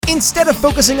Instead of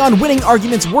focusing on winning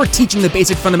arguments, we're teaching the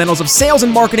basic fundamentals of sales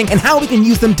and marketing and how we can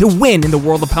use them to win in the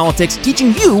world of politics,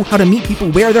 teaching you how to meet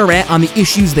people where they're at on the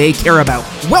issues they care about.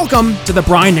 Welcome to The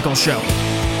Brian Nichols Show.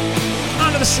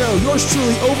 On to the show, yours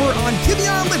truly over on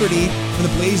Kivion Liberty from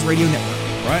the Blaze Radio Network.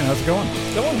 Brian, how's it going?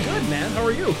 Going good, man. How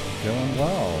are you? Going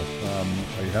well.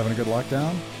 Are you having a good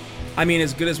lockdown? I mean,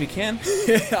 as good as we can.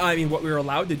 I mean, what we were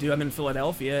allowed to do. I'm in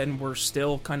Philadelphia, and we're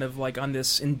still kind of like on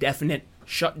this indefinite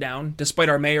shutdown, despite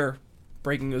our mayor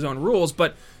breaking his own rules.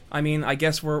 But, I mean, I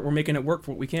guess we're making it work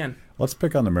for what we can. Let's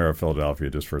pick on the mayor of Philadelphia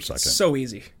just for a second. So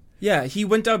easy. Yeah, he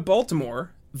went to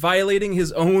Baltimore, violating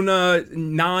his own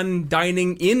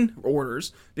non-dining in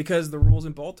orders because the rules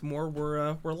in Baltimore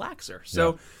were laxer.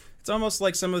 So it's almost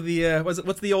like some of the,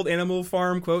 what's the old Animal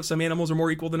Farm quote? Some animals are more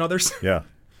equal than others. Yeah.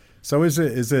 So is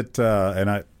it and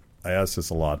I ask this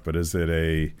a lot, but is it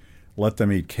a let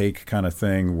them eat cake kind of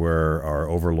thing where our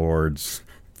overlords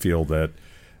feel that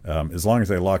as long as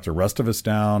they lock the rest of us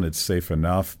down, it's safe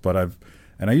enough? But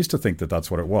I used to think that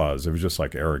that's what it was. It was just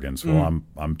like arrogance. Well,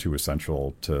 I'm too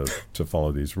essential to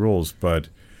follow these rules. But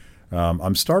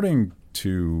I'm starting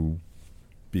to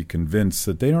be convinced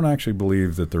that they don't actually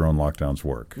believe that their own lockdowns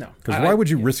work. No. Because why would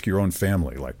you risk your own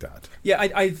family like that? Yeah,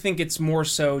 I think it's more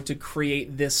so to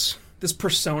create this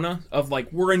persona of like,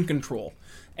 we're in control.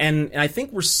 And I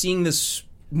think we're seeing this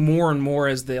more and more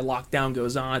as the lockdown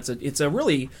goes on. It's a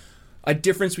really a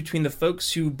difference between the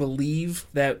folks who believe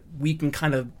that we can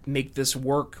kind of make this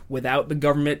work without the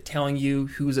government telling you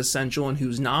who's essential and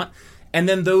who's not, and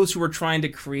then those who are trying to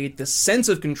create this sense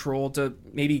of control to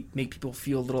maybe make people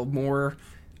feel a little more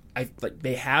like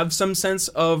they have some sense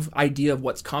of idea of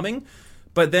what's coming.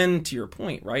 But then, to your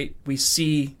point, right, we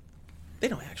see they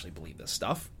don't actually believe this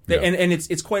stuff. Yeah. And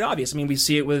it's quite obvious. I mean, we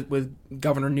see it with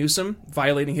Governor Newsom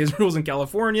violating his rules in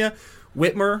California,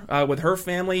 Whitmer with her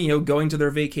family, going to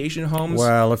their vacation homes.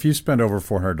 Well, if you spend over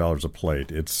 $400 a plate,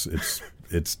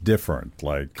 it's different.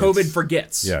 Like COVID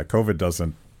forgets. Yeah, COVID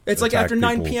doesn't. It's like after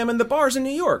 9 p.m. in the bars in New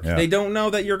York. Yeah. They don't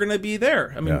know that you're going to be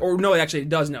there. I mean, or no, actually it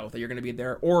does know that you're going to be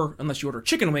there. Or unless you order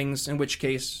chicken wings, in which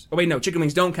case, chicken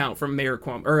wings don't count from Mayor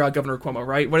Cuomo or Governor Cuomo,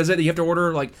 right? What is it? You have to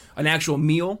order like an actual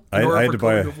meal in order for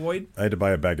COVID to avoid. I had to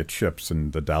buy a bag of chips in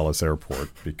the Dallas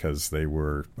airport because they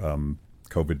were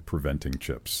COVID preventing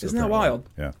chips. Isn't that wild?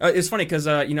 Yeah, it's funny because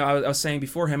I was saying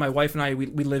beforehand, my wife and I we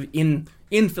live in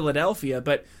Philadelphia,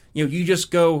 but you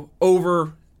just go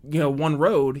over one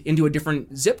road into a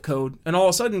different zip code, and all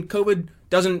of a sudden COVID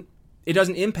doesn't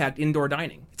impact indoor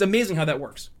dining. It's amazing how that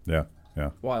works. Yeah.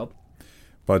 Wild.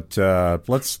 But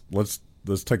let's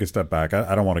take a step back.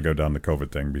 I don't want to go down the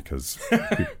COVID thing because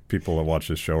people that watch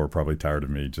this show are probably tired of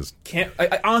me just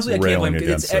honestly I can't blame it.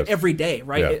 It's it. Every day,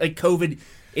 right? Yeah. Like COVID,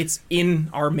 it's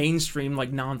in our mainstream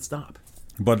like nonstop.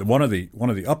 But one of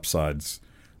the upsides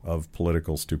of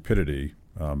political stupidity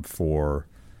for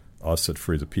us at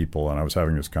Free the People, and I was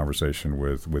having this conversation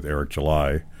with Eric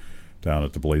July down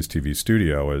at the Blaze TV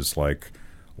studio, is like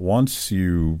once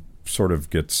you sort of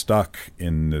get stuck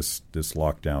in this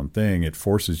lockdown thing, it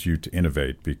forces you to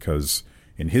innovate because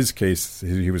in his case,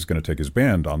 he was going to take his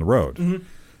band on the road,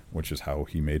 which is how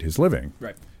he made his living.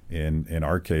 Right. In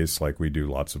our case, like we do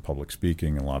lots of public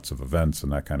speaking and lots of events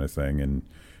and that kind of thing, and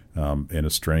in a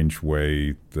strange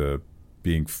way, the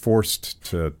being forced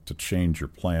to change your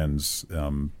plans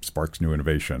sparks new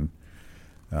innovation.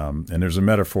 And there's a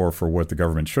metaphor for what the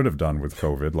government should have done with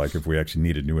COVID. Like if we actually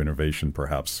needed new innovation,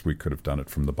 perhaps we could have done it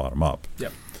from the bottom up.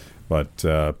 Yep. But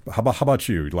how about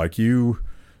you? Like you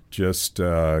just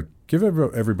give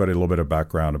everybody a little bit of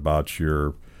background about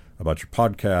your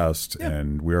podcast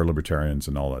and We Are Libertarians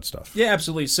and all that stuff. Yeah,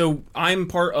 absolutely. So I'm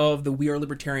part of the We Are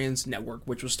Libertarians network,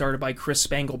 which was started by Chris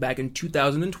Spangle back in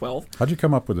 2012. How'd you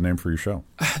come up with the name for your show?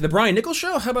 The Brian Nichols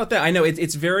Show? How about that? I know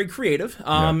it's very creative,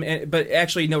 but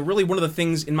actually, really one of the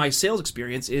things in my sales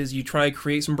experience is you try to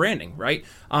create some branding, right?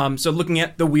 So looking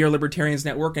at the We Are Libertarians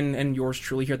network and yours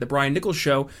truly here at the Brian Nichols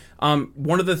Show,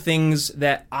 one of the things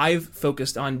that I've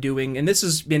focused on doing, and this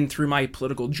has been through my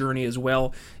political journey as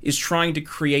well, is trying to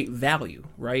create value,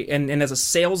 right? And as a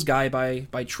sales guy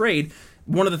by trade,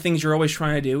 one of the things you're always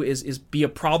trying to do is be a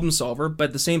problem solver, but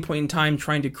at the same point in time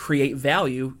trying to create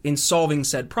value in solving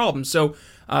said problem. So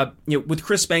with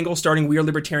Chris Spangle starting We Are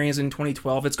Libertarians in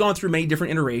 2012, it's gone through many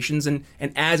different iterations, and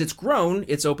as it's grown,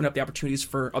 it's opened up the opportunities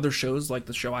for other shows like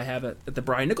the show I have at the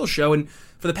Brian Nichols Show. And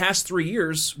for the past 3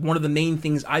 years, one of the main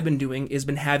things I've been doing is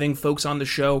been having folks on the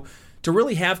show to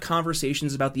really have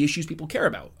conversations about the issues people care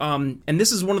about. And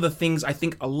this is one of the things I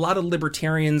think a lot of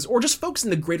libertarians, or just folks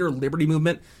in the greater liberty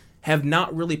movement, have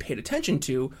not really paid attention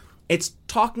to. It's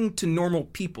talking to normal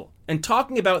people and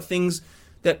talking about things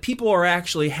that people are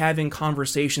actually having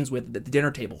conversations with at the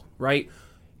dinner table, right?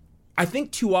 I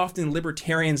think too often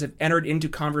libertarians have entered into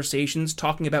conversations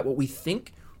talking about what we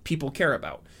think people care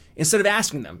about instead of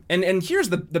asking them. And here's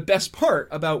the best part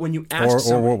about when you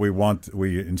ask or what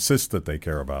we insist that they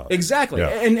care about. Exactly. Yeah.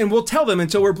 And we'll tell them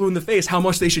until we're blue in the face how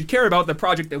much they should care about the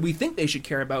project that we think they should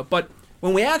care about. But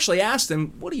when we actually ask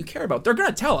them, what do you care about? They're going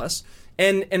to tell us.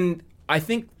 And I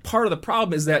think part of the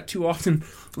problem is that too often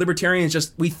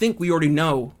libertarians we think we already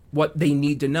know what they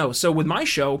need to know. So with my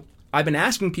show, I've been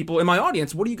asking people in my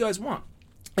audience, what do you guys want?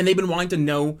 And they've been wanting to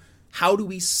know, how do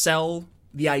we sell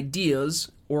the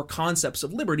ideas or concepts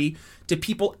of liberty to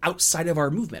people outside of our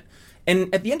movement?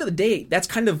 And at the end of the day, that's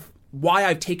kind of why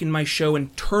I've taken my show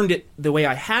and turned it the way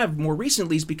I have more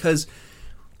recently, is because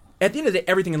at the end of the day,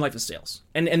 everything in life is sales.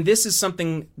 And this is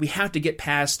something we have to get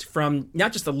past from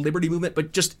not just the liberty movement,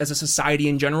 but just as a society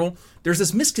in general. There's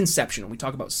this misconception when we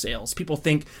talk about sales. People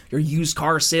think you're used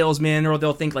car salesman, or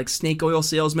they'll think like snake oil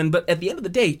salesman. But at the end of the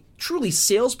day, truly,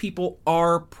 salespeople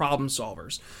are problem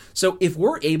solvers. So if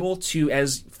we're able to,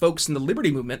 as folks in the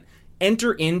liberty movement,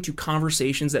 enter into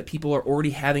conversations that people are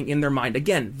already having in their mind,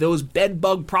 again, those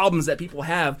bedbug problems that people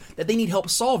have that they need help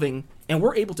solving, and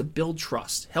we're able to build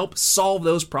trust, help solve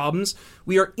those problems,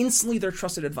 we are instantly their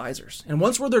trusted advisors. And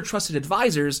once we're their trusted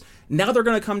advisors, now they're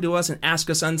going to come to us and ask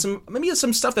us on maybe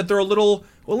some stuff that they're a little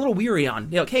weary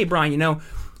on. Like, hey, Brian,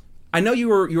 I know you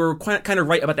were kind of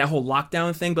right about that whole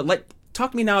lockdown thing, but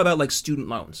talk to me now about like student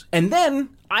loans. And then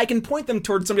I can point them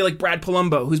towards somebody like Brad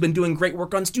Palumbo, who's been doing great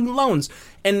work on student loans.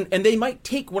 And they might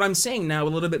take what I'm saying now a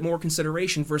little bit more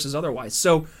consideration versus otherwise.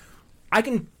 So I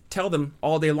can tell them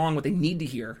all day long what they need to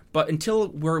hear. But until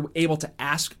we're able to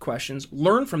ask questions,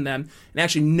 learn from them, and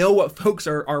actually know what folks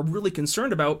are really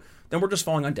concerned about, then we're just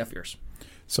falling on deaf ears.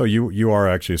 So you are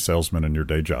actually a salesman in your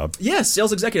day job? Yes,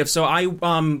 sales executive. So I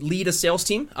lead a sales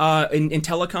team in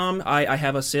telecom. I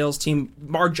have a sales team.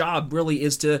 Our job really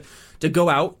is to go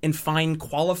out and find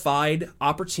qualified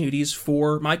opportunities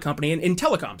for my company in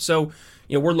telecom. So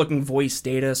we're looking voice,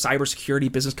 data, cybersecurity,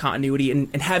 business continuity,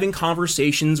 and having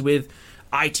conversations with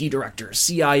IT directors,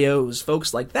 CIOs,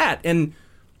 folks like that. And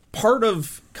part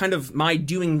of kind of my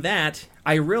doing that,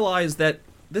 I realized that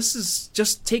this is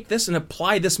just take this and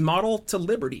apply this model to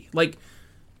liberty. Like,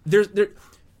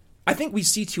 I think we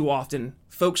see too often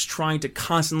folks trying to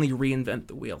constantly reinvent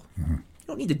the wheel. Mm-hmm. You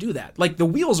don't need to do that. Like, the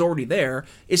wheel's already there.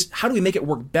 It's how do we make it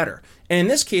work better? And in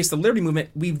this case, the liberty movement,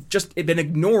 we've just been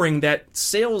ignoring that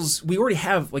sales. We already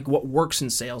have like what works in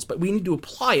sales, but we need to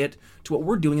apply it to what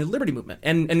we're doing in the liberty movement,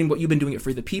 and what you've been doing it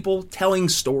for the people, telling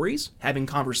stories, having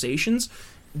conversations.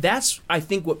 That's, I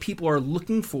think, what people are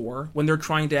looking for when they're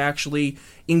trying to actually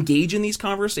engage in these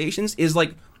conversations is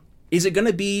like, is it going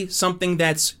to be something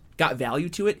that's got value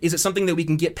to it? Is it something that we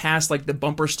can get past like the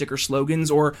bumper sticker slogans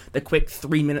or the quick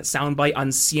 3-minute soundbite on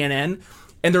CNN?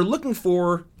 And they're looking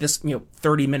for this,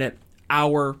 30-minute,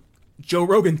 hour, Joe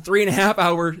Rogan, 3.5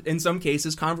 hour, in some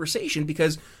cases, conversation,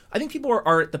 because I think people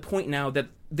are at the point now that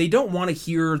they don't want to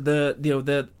hear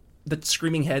the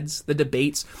screaming heads, the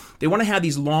debates. They want to have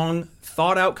these long,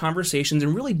 thought-out conversations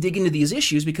and really dig into these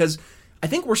issues, because I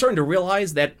think we're starting to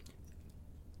realize that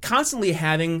constantly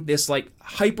having this like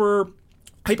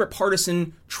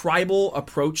hyper-partisan, tribal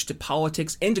approach to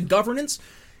politics and to governance,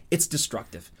 it's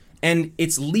destructive. And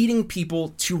it's leading people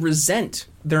to resent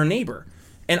their neighbor.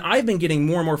 And I've been getting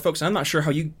more and more folks, and I'm not sure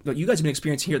how you guys have been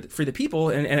experiencing here for the people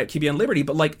and at QBN Liberty,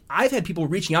 but like I've had people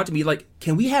reaching out to me like,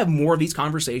 can we have more of these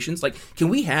conversations? Like, can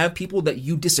we have people that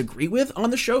you disagree with on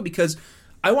the show? Because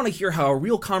I want to hear how a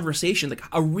real conversation, like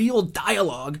a real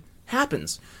dialogue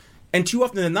happens. And too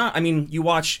often than not, I mean, you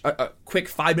watch a quick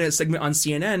 5-minute segment on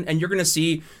CNN and you're going to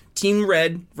see Team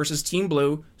Red versus Team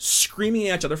Blue screaming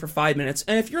at each other for 5 minutes.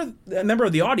 And if you're a member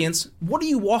of the audience, what are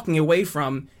you walking away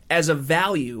from as a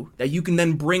value that you can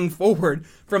then bring forward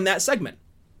from that segment?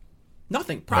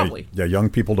 Nothing, probably. Yeah, young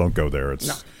people don't go there.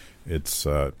 No. It's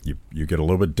you get a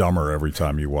little bit dumber every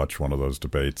time you watch one of those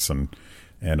debates, and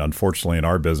unfortunately in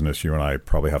our business, you and I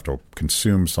probably have to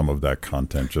consume some of that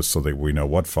content just so that we know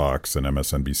what Fox and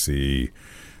MSNBC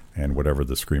and whatever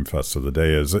the Screamfest of the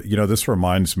day is. This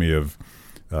reminds me of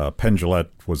Penn Jillette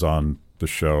was on the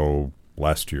show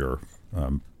last year,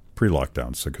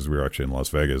 pre-lockdown, so because we were actually in Las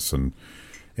Vegas, and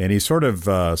he sort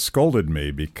of scolded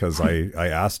me because I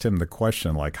asked him the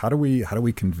question, like, how do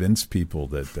we convince people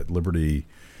that liberty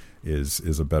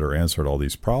is a better answer to all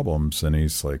these problems? And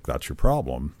he's like, that's your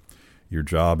problem. Your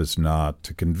job is not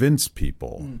to convince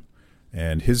people.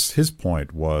 And his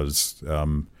point was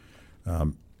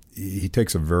he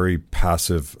takes a very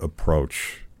passive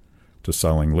approach to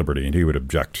selling liberty, and he would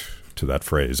object to that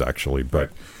phrase actually,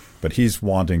 but but he's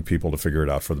wanting people to figure it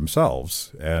out for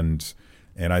themselves. And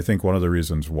I think one of the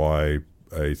reasons why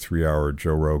a 3-hour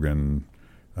Joe Rogan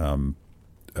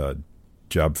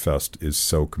Jabfest is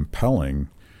so compelling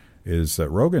is that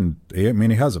Rogan, he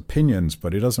has opinions,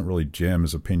 but he doesn't really jam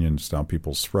his opinions down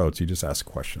people's throats. He just asks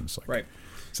questions. Right.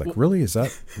 It's like, really? Is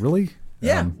that really?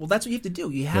 Yeah, well, that's what you have to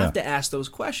do. You have to ask those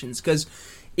questions, because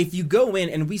if you go in,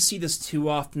 and we see this too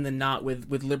often than not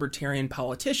with libertarian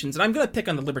politicians, and I'm going to pick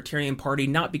on the Libertarian Party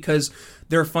not because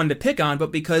they're fun to pick on,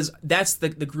 but because that's the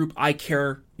group I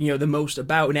care the most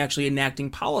about in actually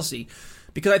enacting policy.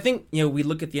 Because I think we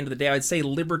look at the end of the day, I'd say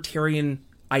libertarian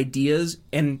ideas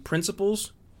and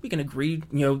principles, we can agree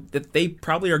that they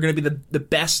probably are going to be the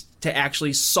best to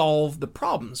actually solve the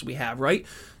problems we have, right?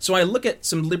 So I look at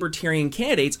some libertarian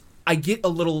candidates, I get a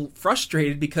little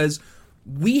frustrated because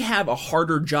we have a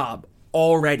harder job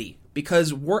already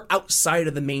because we're outside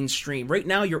of the mainstream. Right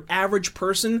now, your average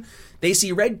person, they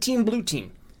see red team, blue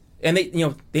team. And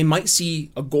they might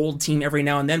see a gold team every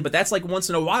now and then, but that's like once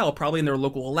in a while, probably in their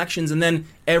local elections. And then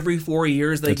every 4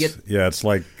 years they get... Yeah, it's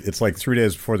like 3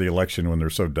 days before the election when they're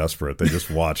so desperate. They just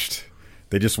watched...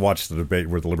 They just watched the debate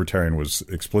where the Libertarian was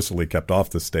explicitly kept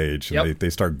off the stage, and they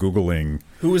start Googling...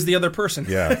 Who was the other person?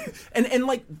 Yeah. and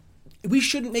like, we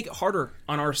shouldn't make it harder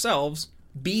on ourselves,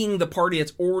 being the party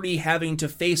that's already having to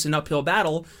face an uphill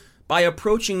battle by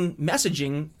approaching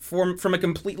messaging from a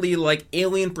completely,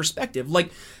 alien perspective.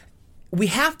 Like, we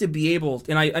have to be able,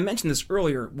 and I mentioned this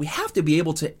earlier, we have to be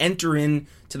able to enter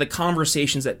into the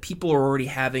conversations that people are already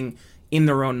having in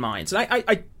their own minds. And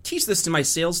I teach this to my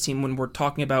sales team when we're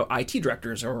talking about IT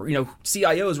directors or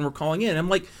CIOs when we're calling in. I'm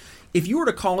like, if you were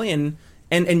to call in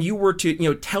and you were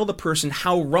to tell the person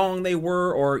how wrong they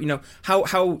were or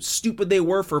how stupid they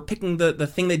were for picking the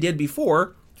thing they did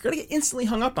before, you're gonna get instantly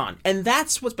hung up on. And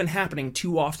that's what's been happening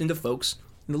too often to folks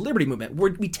in the Liberty Movement,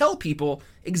 where we tell people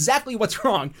exactly what's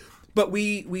wrong, but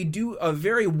we do a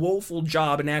very woeful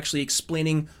job in actually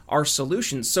explaining our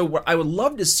solutions. So what I would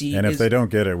love to see if they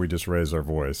don't get it, we just raise our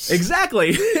voice. Exactly.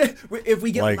 If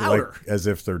we get louder. Like as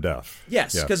if they're deaf.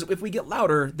 Yes, because if we get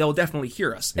louder, they'll definitely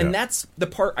hear us. And that's the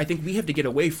part I think we have to get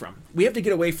away from. We have to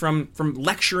get away from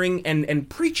lecturing and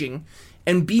preaching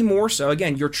and be more so,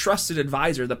 again, your trusted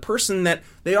advisor, the person that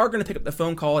they are going to pick up the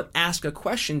phone call and ask a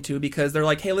question to because they're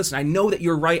like, hey, listen, I know that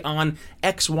you're right on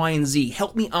X, Y, and Z.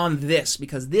 Help me on this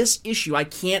because this issue, I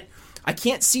can't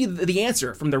see the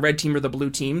answer from the red team or the blue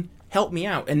team. Help me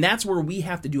out. And that's where we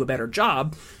have to do a better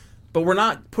job. But we're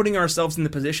not putting ourselves in the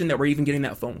position that we're even getting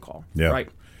that phone call. Yeah. Right?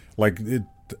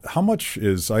 How much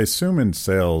is, I assume in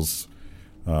sales,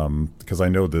 because I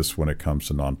know this when it comes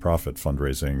to nonprofit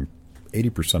fundraising,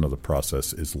 80% of the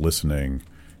process is listening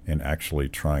and actually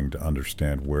trying to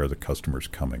understand where the customer's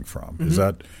coming from.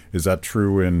 Mm-hmm. Is that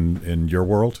true in your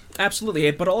world?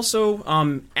 Absolutely, but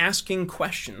also asking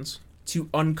questions to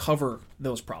uncover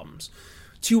those problems.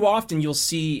 Too often you'll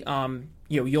see,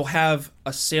 you'll have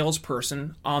a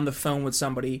salesperson on the phone with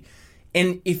somebody,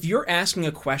 and if you're asking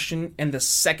a question and the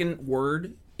second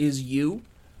word is you,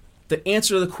 the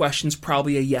answer to the question is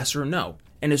probably a yes or no.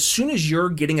 And as soon as you're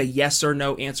getting a yes or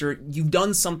no answer, you've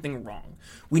done something wrong.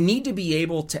 We need to be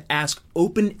able to ask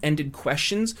open-ended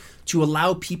questions to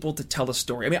allow people to tell a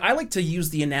story. I mean, I like to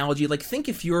use the analogy, like think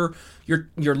if you're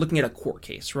looking at a court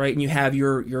case, right? And you have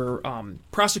your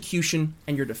prosecution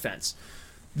and your defense.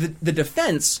 The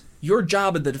defense, your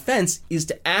job at the defense is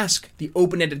to ask the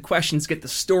open-ended questions, get the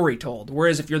story told.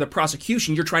 Whereas if you're the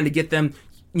prosecution, you're trying to get them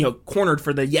cornered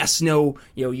for the yes, no,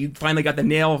 you finally got the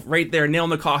nail right there, nail in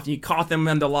the coffin, you caught them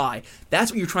on the lie. That's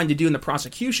what you're trying to do in the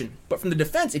prosecution. But from the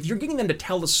defense, if you're getting them to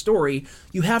tell the story,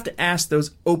 you have to ask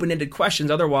those open-ended questions.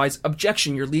 Otherwise,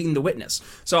 objection, you're leading the witness.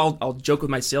 So I'll joke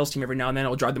with my sales team every now and then,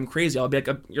 I'll drive them crazy. I'll be like,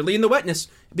 you're leading the witness,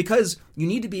 because you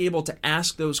need to be able to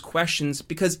ask those questions,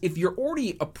 because if you're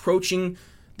already approaching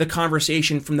the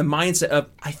conversation from the mindset of,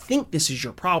 I think this is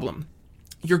your problem,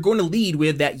 you're going to lead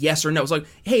with that yes or no. It's like,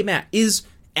 hey, Matt, is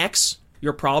X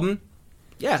your problem?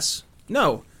 Yes.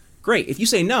 No. Great. If you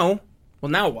say no,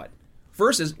 well, now what?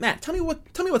 Versus, Matt, tell me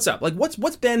what's up. Like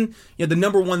what's been the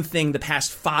number one thing the past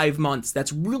 5 months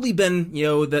that's really been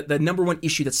the number one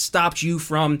issue that stopped you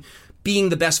from being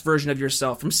the best version of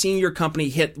yourself, from seeing your company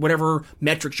hit whatever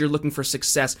metrics you're looking for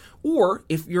success, or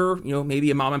if you're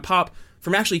maybe a mom and pop,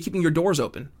 from actually keeping your doors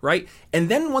open, right? And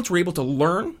then once we're able to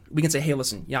learn, we can say, hey,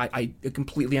 listen, yeah, I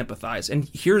completely empathize. And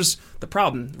here's the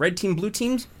problem. Red team, blue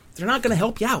teams, they're not going to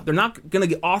help you out. They're not going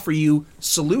to offer you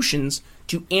solutions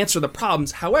to answer the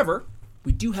problems. However,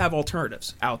 we do have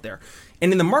alternatives out there.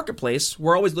 And in the marketplace,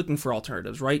 we're always looking for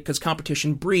alternatives, right? Because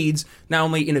competition breeds not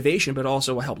only innovation, but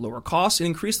also will help lower costs and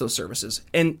increase those services.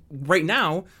 And right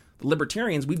now, the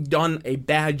libertarians, we've done a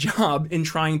bad job in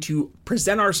trying to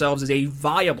present ourselves as a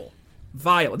viable.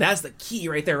 That's the key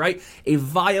right there, right? A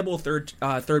viable third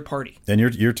party. And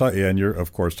you're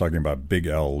of course talking about big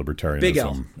L libertarianism, Big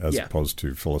L, as opposed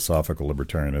to philosophical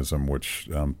libertarianism, which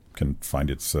can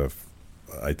find itself,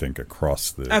 I think,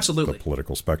 across the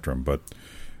political spectrum. But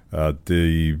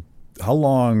how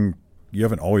long? You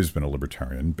haven't always been a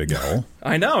libertarian, big L.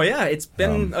 I know, yeah. It's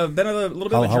been a little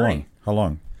bit of a journey. How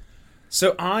long?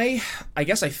 So I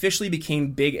guess I officially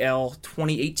became Big L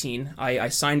 2018. I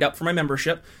signed up for my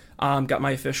membership. Got my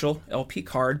official LP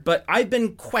card, but I've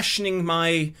been questioning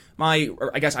my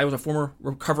I guess I was a former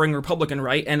recovering Republican,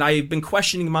 right? And I've been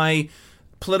questioning my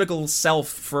political self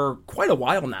for quite a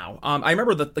while now. I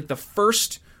remember the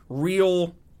first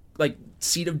real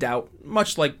seed of doubt,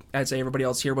 much like I'd say everybody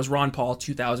else here, was Ron Paul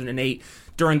 2008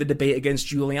 during the debate against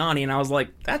Giuliani, and I was like,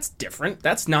 that's different.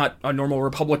 That's not a normal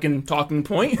Republican talking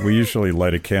point. We usually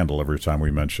light a candle every time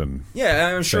we mention.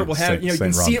 Yeah, I'm sure we'll have you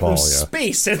can see it from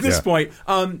space at this point.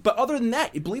 But other than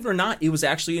that, believe it or not, it was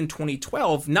actually in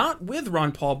 2012, not with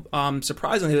Ron Paul,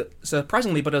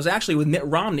 surprisingly, but it was actually with Mitt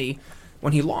Romney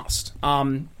when he lost.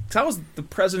 I was the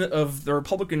president of the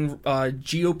Republican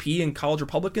GOP and college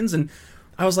Republicans, and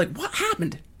I was like, what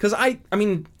happened? Because I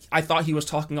thought he was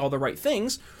talking all the right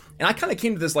things. And I kind of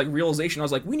came to this realization. I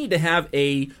was like, we need to have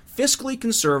a fiscally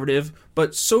conservative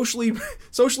but socially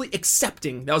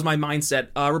accepting, that was my mindset,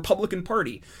 Republican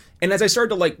Party. And as I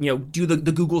started to do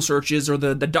the Google searches or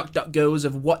the DuckDuckGos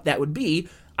of what that would be,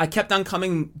 I kept on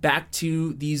coming back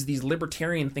to these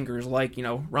libertarian thinkers like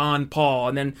Ron Paul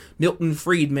and then Milton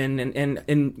Friedman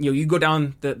and you go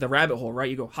down the rabbit hole, right?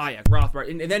 You go Hayek,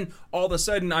 Rothbard, and then all of a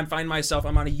sudden I'm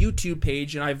on a YouTube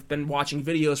page and I've been watching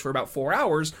videos for about 4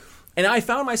 hours. And I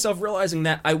found myself realizing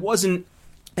that I wasn't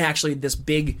actually this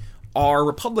big R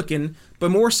Republican,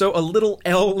 but more so a little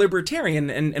L libertarian.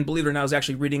 And believe it or not, I was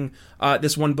actually reading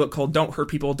this one book called Don't Hurt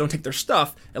People, Don't Take Their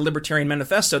Stuff, a libertarian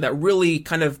manifesto that really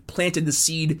kind of planted the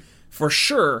seed for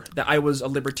sure that I was a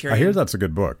libertarian. I hear that's a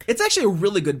good book. It's actually a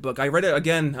really good book. I read it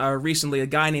again recently. A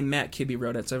guy named Matt Kibbe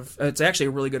wrote it. It's actually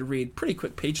a really good read. Pretty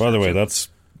quick page. By the way,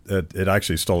 it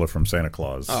actually stole it from Santa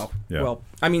Claus. Oh, yeah. Well,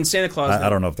 Santa Claus... I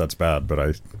don't know if that's bad,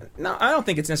 but No, I don't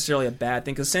think it's necessarily a bad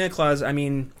thing, because Santa Claus,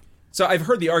 so I've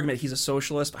heard the argument he's a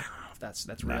socialist, but I don't know if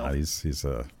that's real. Nah,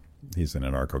 he's an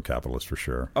anarcho-capitalist for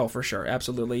sure. Oh, for sure.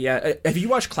 Absolutely, yeah. Have you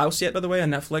watched Klaus yet, by the way,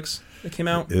 on Netflix that came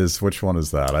out? Which one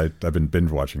is that? I've been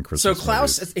binge-watching Christmas So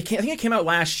Klaus, I think it came out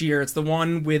last year. It's the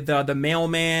one with the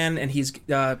mailman, and he's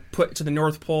put to the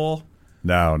North Pole.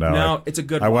 No, it's a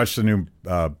good one. I watched the new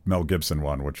Mel Gibson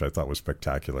one, which I thought was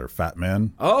spectacular. Fat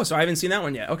Man. Oh, so I haven't seen that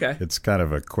one yet. Okay. It's kind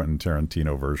of a Quentin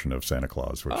Tarantino version of Santa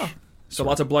Claus. So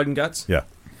lots of blood and guts? Yeah.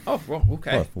 Oh, well,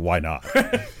 okay. Well, why not?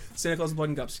 Santa Claus and blood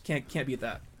and guts. Can't beat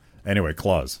that. Anyway,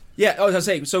 Claus. Yeah, I was going to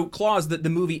say, so Claus, the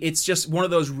movie, it's just one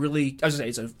of those really, I was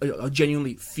going to say, it's a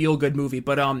genuinely feel-good movie,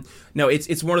 but no,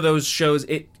 it's one of those shows,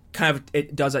 it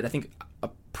does, I think,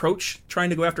 approach trying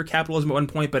to go after capitalism at one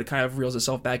point, but it kind of reels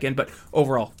itself back in. But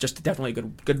overall, just definitely a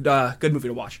good movie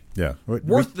to watch. Yeah,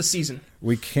 worth the season.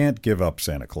 We can't give up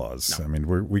Santa Claus. No. I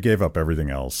mean, we gave up everything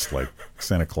else. Like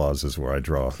Santa Claus is where I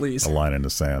draw a line in the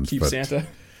sand. Keep Santa.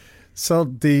 So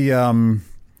the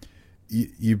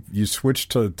you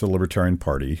switched to Libertarian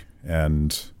Party,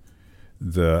 and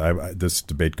this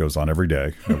debate goes on every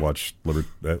day. I watch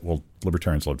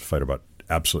libertarians love to fight about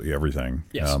absolutely everything.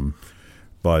 Yes.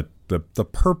 But the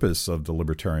purpose of the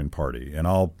Libertarian Party, and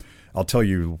I'll tell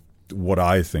you what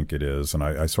I think it is, and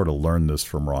I sort of learned this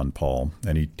from Ron Paul,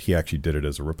 and he actually did it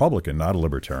as a Republican, not a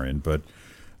Libertarian, but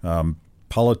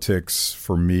politics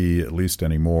for me, at least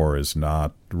anymore, is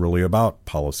not really about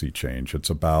policy change. It's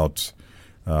about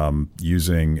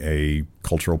using a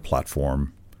cultural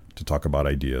platform to talk about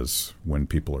ideas when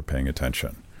people are paying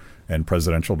attention. And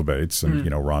presidential debates, and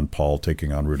Ron Paul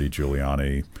taking on Rudy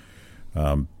Giuliani,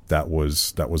 that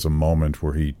was a moment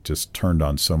where he just turned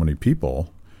on so many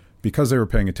people because they were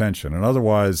paying attention. And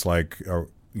otherwise,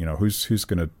 who's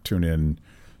going to tune in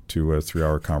to a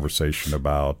 3-hour conversation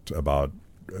about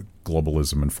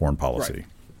globalism and foreign policy? Right.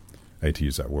 I hate to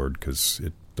use that word because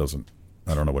it doesn't.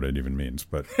 I don't know what it even means,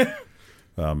 but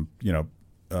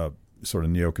sort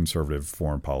of neoconservative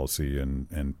foreign policy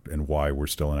and why we're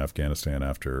still in Afghanistan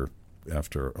after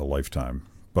a lifetime.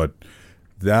 But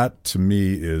that, to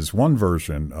me, is one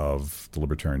version of the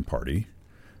Libertarian Party.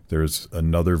 There's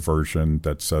another version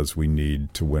that says we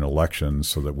need to win elections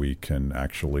so that we can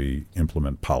actually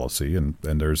implement policy, and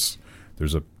there's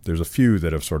a few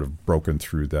that have sort of broken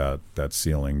through that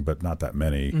ceiling, but not that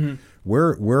many. Mm-hmm.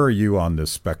 Where are you on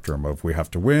this spectrum of we have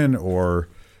to win, or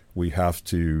we have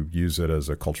to use it as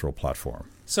a cultural platform?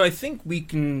 So I think we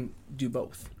can do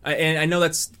both. And I know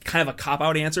that's kind of a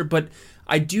cop-out answer, but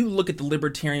I do look at the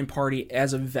Libertarian Party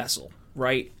as a vessel,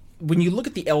 right? When you look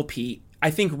at the LP, I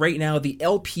think right now the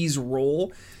LP's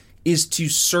role is to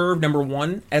serve, number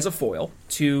one, as a foil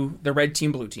to the red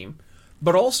team, blue team,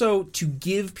 but also to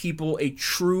give people a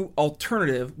true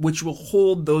alternative which will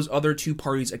hold those other two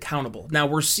parties accountable. Now,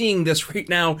 we're seeing this right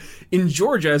now in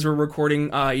Georgia as we're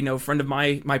recording. A friend of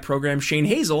my program, Shane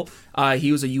Hazel,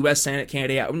 he was a U.S. Senate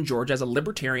candidate out in Georgia as a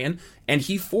Libertarian, and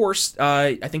he forced,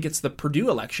 I think it's the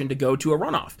Purdue election, to go to a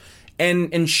runoff.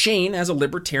 And Shane, as a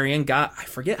Libertarian, got, I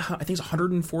think it's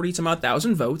 140 some odd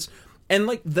thousand votes. And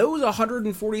like those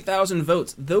 140,000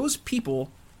 votes, those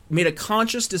people made a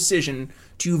conscious decision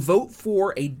to vote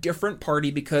for a different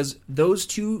party because those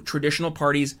two traditional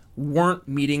parties weren't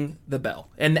meeting the bill.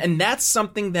 And that's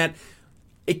something that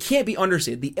it can't be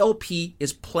understated. The LP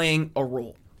is playing a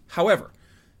role. However,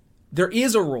 there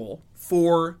is a role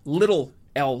for little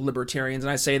L libertarians,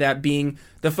 and I say that being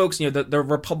the folks, the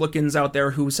Republicans out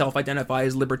there who self-identify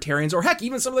as libertarians, or heck,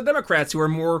 even some of the Democrats who are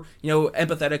more,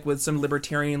 empathetic with some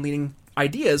libertarian-leaning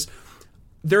ideas.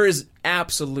 There is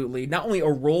absolutely not only a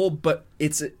role, but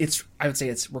it's I would say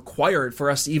it's required for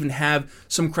us to even have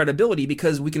some credibility,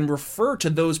 because we can refer to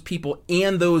those people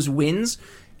and those wins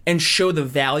and show the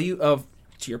value of,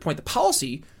 to your point, the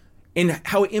policy and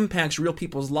how it impacts real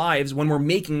people's lives when we're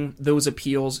making those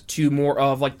appeals to more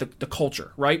of like the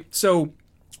culture, right? So,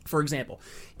 for example,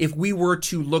 if we were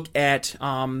to look at,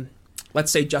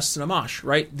 let's say Justin Amash,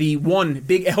 right? The one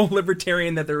big L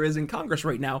libertarian that there is in Congress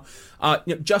right now.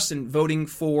 Justin voting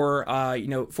for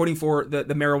the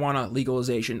marijuana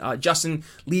legalization. Justin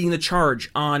leading the charge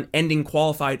on ending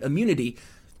qualified immunity.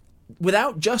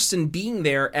 Without Justin being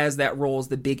there as that role as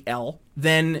the big L,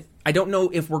 then I don't know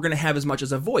if we're going to have as much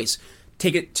as a voice.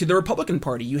 Take it to the Republican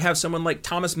Party. You have someone like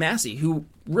Thomas Massie, who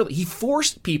really, he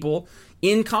forced people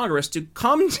in Congress to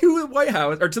come to the White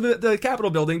House, or to the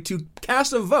Capitol building, to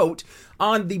cast a vote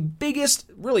on the biggest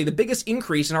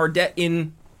increase in our debt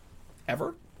in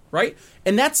ever, right?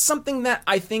 And that's something that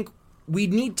I think we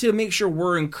need to make sure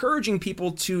we're encouraging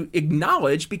people to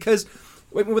acknowledge, because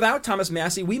without Thomas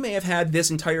Massie, we may have had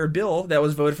this entire bill that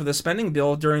was voted for, the spending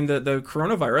bill during the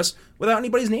coronavirus, without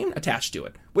anybody's name attached to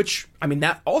it, which,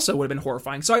 that also would have been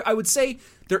horrifying. So I would say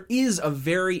there is a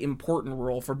very important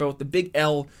role for both the big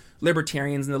L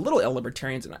libertarians and the little L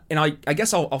libertarians. And I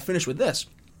guess I'll finish with this.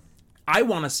 I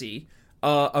want to see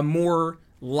a more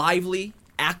lively,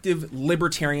 active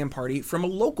libertarian party from a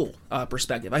local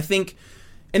perspective. I think,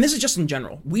 and this is just in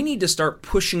general, we need to start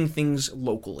pushing things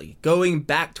locally, going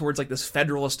back towards like this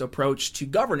federalist approach to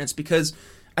governance, because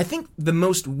I think the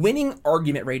most winning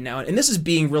argument right now, and this is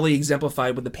being really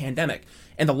exemplified with the pandemic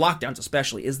and the lockdowns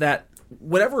especially, is that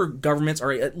whatever governments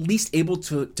are at least able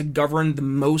to govern the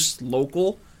most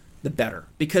local, the better.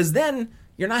 Because then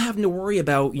you're not having to worry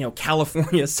about,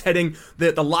 California setting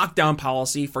the lockdown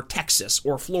policy for Texas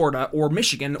or Florida or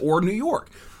Michigan or New York.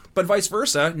 But vice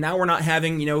versa, now we're not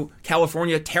having,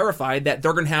 California terrified that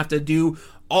they're going to have to do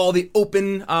all the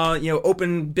open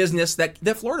business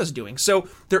that Florida's doing. So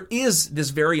there is this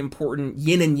very important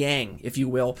yin and yang, if you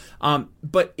will,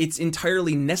 but it's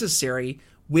entirely necessary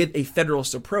with a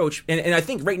federalist approach. And I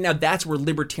think right now that's where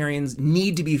libertarians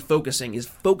need to be focusing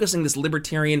this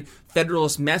libertarian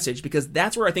federalist message, because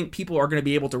that's where I think people are going to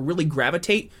be able to really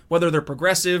gravitate, whether they're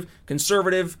progressive,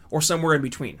 conservative, or somewhere in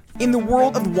between. In the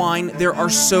world of wine, there are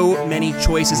so many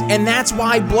choices, and that's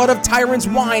why Blood of Tyrants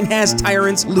Wine has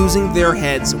tyrants losing their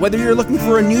heads. Whether you're looking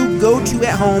for a new go-to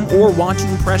at home or want to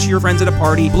impress your friends at a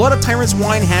party, Blood of Tyrants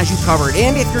Wine has you covered.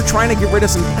 And if you're trying to get rid of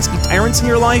some pesky tyrants in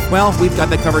your life, well, we've got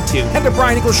that covered too. Head to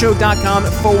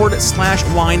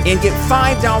BrianNicholsShow.com/wine and get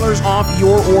 $5 off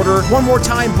your order. One more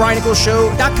time,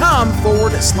 BrianNicholsShow.com/wine.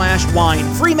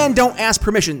 Free men don't ask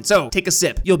permission, so take a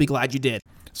sip. You'll be glad you did.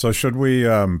 So should we,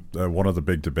 one of the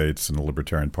big debates in the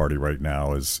Libertarian Party right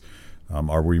now is,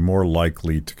 are we more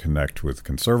likely to connect with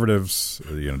conservatives,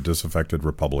 disaffected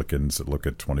Republicans that look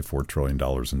at $24 trillion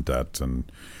in debt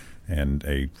and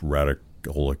a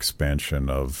radical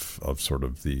expansion of sort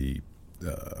of the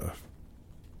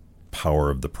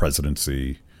power of the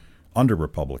presidency under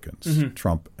Republicans,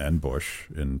 Trump and Bush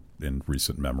in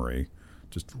recent memory,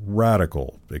 just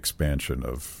radical expansion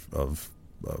of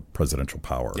presidential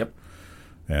power. Yep.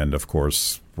 And of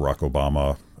course, Barack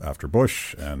Obama after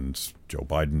Bush and Joe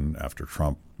Biden after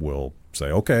Trump will say,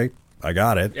 okay, I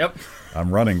got it. Yep.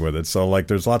 I'm running with it. So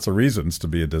there's lots of reasons to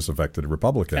be a disaffected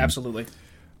Republican. Absolutely.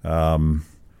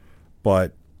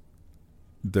 But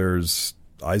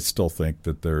I still think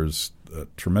that there's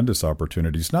tremendous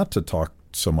opportunities, not to talk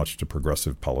so much to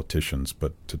progressive politicians,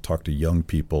 but to talk to young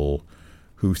people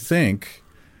who think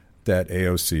that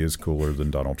AOC is cooler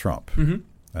than Donald Trump.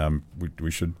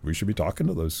 We should be talking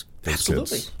to those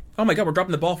Absolutely. kids. Oh my God, we're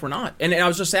dropping the ball if we're not. And I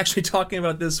was just actually talking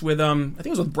about this with, I think it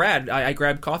was with Brad. I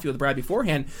grabbed coffee with Brad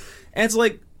beforehand. And it's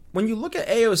like, when you look at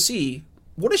AOC,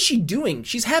 what is she doing?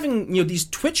 She's having, these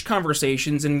Twitch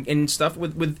conversations and stuff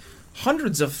with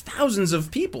hundreds of thousands of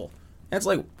people. And it's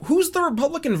like, who's the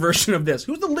Republican version of this?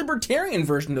 Who's the Libertarian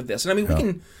version of this? And I mean, we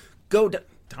can go to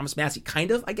Thomas Massie,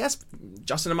 kind of, I guess.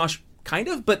 Justin Amash, kind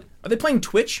of. But are they playing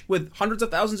Twitch with hundreds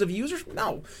of thousands of users?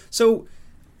 No. So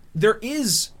there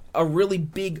is a really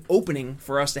big opening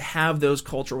for us to have those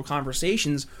cultural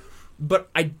conversations, but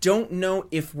I don't know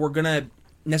if we're going to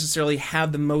necessarily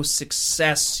have the most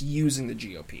success using the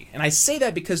GOP. And I say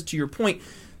that because, to your point,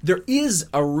 there is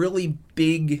a really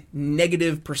big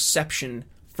negative perception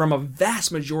from a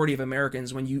vast majority of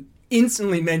Americans when you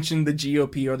instantly mention the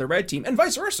GOP or the red team, and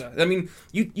vice versa. I mean,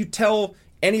 you tell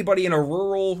anybody in a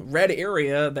rural red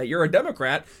area that you're a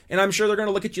Democrat, and I'm sure they're going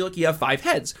to look at you like you have 5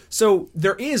 heads. So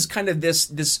there is kind of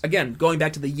this again, going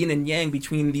back to the yin and yang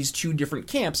between these two different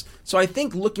camps. So I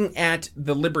think looking at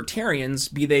the libertarians,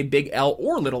 be they big L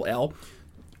or little l,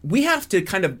 we have to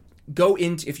kind of go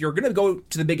into, if you're going to go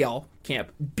to the big L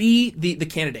camp, be the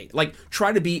candidate. Like,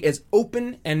 try to be as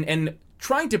open and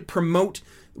trying to promote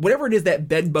whatever it is that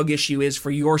bedbug issue is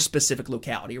for your specific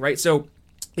locality, right? So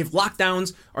if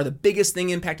lockdowns are the biggest thing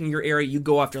impacting your area, you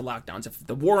go after lockdowns. If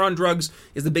the war on drugs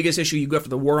is the biggest issue, you go after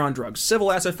the war on drugs.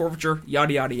 Civil asset forfeiture,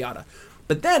 yada, yada, yada.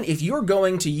 But then if you're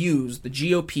going to use the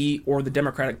GOP or the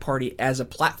Democratic Party as a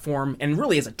platform and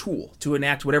really as a tool to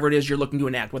enact whatever it is you're looking to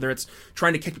enact, whether it's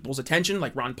trying to catch people's attention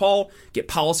like Ron Paul, get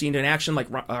policy into action like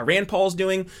Rand Paul's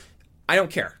doing, I don't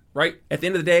care, right? At the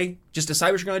end of the day, just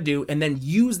decide what you're going to do and then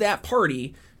use that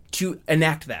party to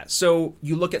enact that. So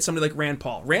you look at somebody like Rand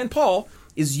Paul. Rand Paul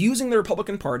is using the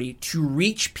Republican Party to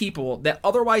reach people that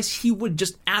otherwise he would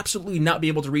just absolutely not be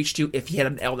able to reach to if he had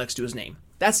an L next to his name.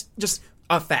 That's just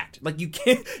a fact. Like, you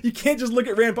can't just look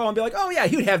at Rand Paul and be like, oh yeah,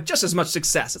 he would have just as much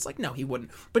success. It's like, no, he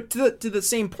wouldn't. But to the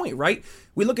same point, right?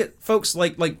 We look at folks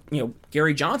like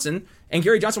Gary Johnson, and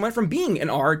Gary Johnson went from being an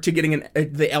R to getting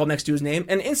the L next to his name,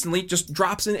 and instantly just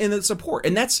drops in the support.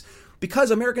 And that's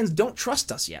because Americans don't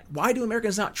trust us yet. Why do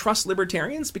Americans not trust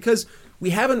libertarians? Because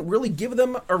we haven't really given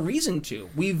them a reason to.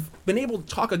 We've been able to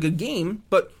talk a good game,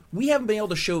 but we haven't been able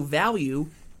to show value,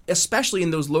 especially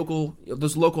in those local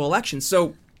elections.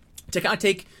 So to kind of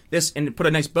take this and put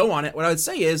a nice bow on it, what I would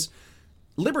say is,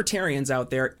 libertarians out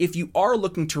there, if you are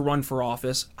looking to run for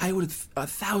office, I would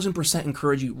 1,000%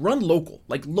 encourage you, run local.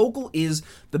 Like, local is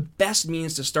the best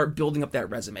means to start building up that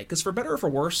resume. Because for better or for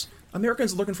worse,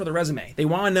 Americans are looking for the resume. They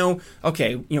want to know,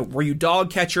 okay, were you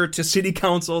dog catcher to city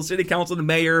council to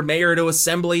mayor, mayor to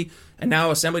assembly, and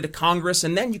now assembly to Congress,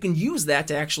 and then you can use that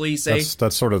to actually say...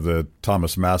 That's sort of the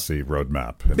Thomas Massie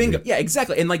roadmap. Bingo. Yeah,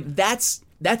 exactly. And like that's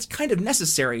kind of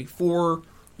necessary for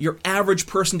your average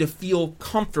person to feel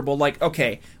comfortable. Like,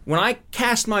 okay, when I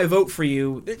cast my vote for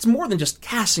you, it's more than just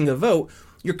casting a vote.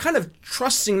 You're kind of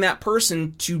trusting that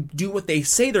person to do what they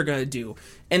say they're going to do.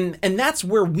 And that's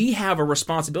where we have a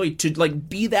responsibility to like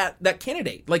be that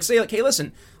candidate. Like, say, like, hey,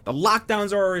 listen, the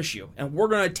lockdowns are our issue, and we're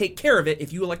going to take care of it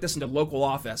if you elect us into local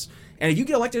office. And if you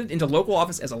get elected into local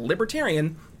office as a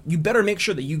libertarian, you better make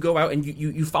sure that you go out and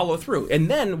you follow through. And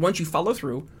then once you follow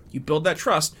through, you build that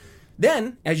trust.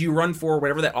 Then, as you run for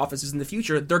whatever that office is in the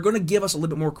future, they're going to give us a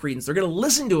little bit more credence. They're going to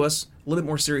listen to us a little bit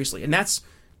more seriously. And that's,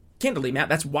 candidly, Matt,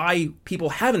 that's why people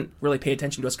haven't really paid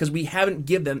attention to us, because we haven't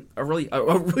given them a really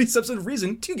substantive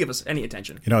reason to give us any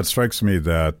attention. It strikes me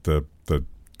that the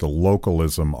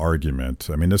localism argument,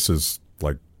 I mean, this is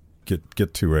like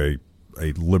get to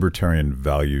a libertarian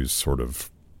values sort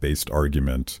of based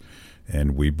argument,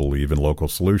 and we believe in local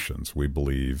solutions. We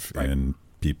believe in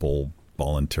people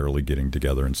voluntarily getting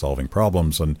together and solving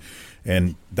problems, and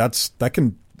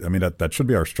that should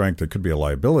be our strength. It could be a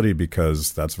liability,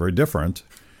 because that's very different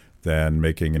than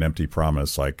making an empty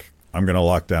promise like, I'm going to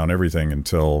lock down everything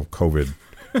until COVID.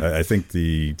 I think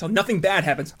until nothing bad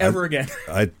happens ever again.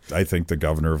 I think the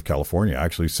governor of California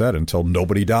actually said until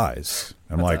nobody dies.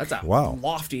 That's a wow,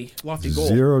 lofty goal.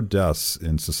 0 deaths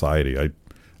in society.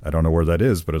 I don't know where that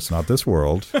is, but it's not this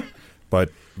world.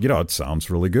 But, it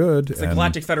sounds really good. It's the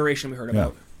Galactic Federation we heard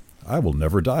about. I will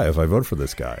never die if I vote for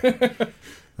this guy.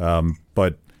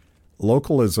 But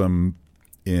localism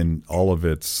in all of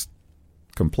its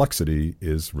complexity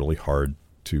is really hard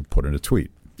to put in a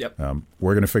tweet. Yep.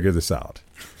 We're going to figure this out.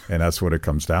 And that's what it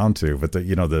comes down to. But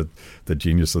the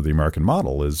genius of the American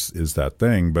model is that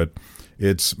thing. But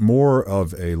it's more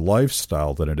of a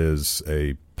lifestyle than it is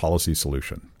a policy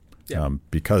solution. Yeah.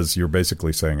 Because you're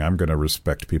basically saying, I'm going to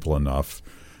respect people enough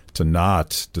to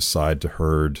not decide to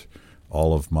herd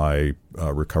all of my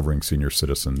recovering senior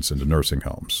citizens into nursing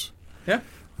homes. Yeah.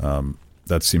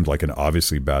 That seemed like an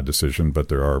obviously bad decision, but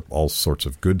there are all sorts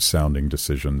of good-sounding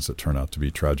decisions that turn out to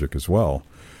be tragic as well.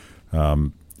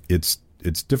 It's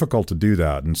difficult to do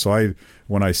that. And so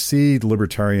when I see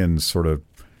libertarians sort of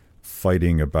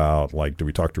fighting about, like, do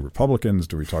we talk to Republicans?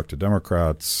 Do we talk to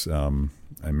Democrats?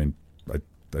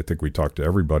 I think we talk to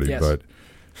everybody, yes. But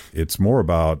it's more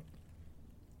about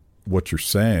what you're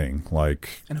saying,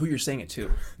 like, and who you're saying it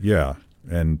to. Yeah,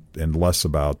 and less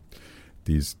about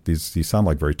these sound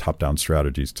like very top-down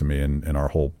strategies to me, and our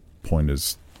whole point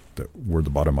is that we're the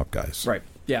bottom-up guys. Right.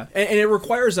 Yeah, and it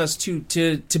requires us to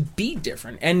be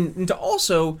different, and to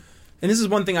also, and this is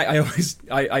one thing I always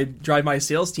drive my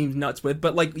sales teams nuts with,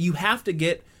 but like, you have to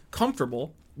get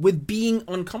comfortable with being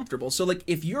uncomfortable. So like,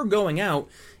 if you're going out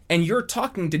and you're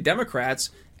talking to Democrats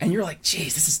and you're like,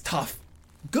 geez, this is tough,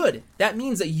 good. That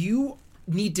means that you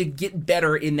need to get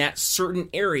better in that certain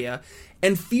area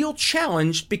and feel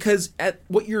challenged, because at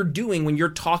what you're doing when you're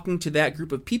talking to that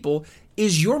group of people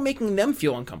is you're making them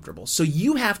feel uncomfortable. So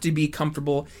you have to be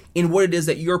comfortable in what it is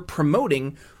that you're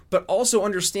promoting, but also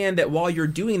understand that while you're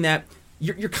doing that,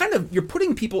 you're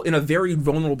putting people in a very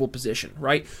vulnerable position,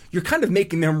 right? You're kind of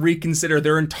making them reconsider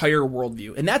their entire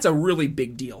worldview, and that's a really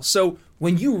big deal. So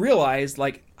when you realize,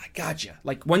 like, I gotcha,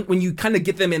 like when you kind of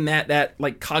get them in that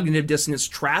like cognitive dissonance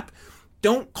trap,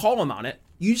 don't call them on it.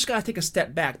 You just got to take a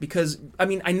step back, because, I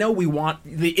mean, I know we want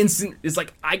the instant, it's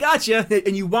like, I gotcha,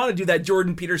 and you want to do that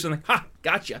Jordan Peterson, like, ha,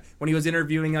 gotcha, when he was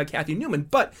interviewing Kathy Newman,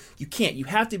 but you can't. You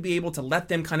have to be able to let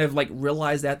them kind of like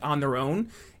realize that on their own,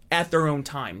 at their own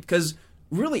time, because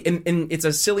really, and it's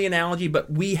a silly analogy,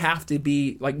 but we have to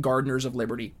be like gardeners of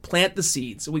liberty, plant the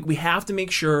seeds. We have to make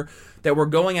sure that we're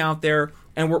going out there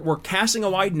and we're casting a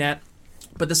wide net,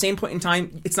 but at the same point in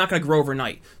time, it's not going to grow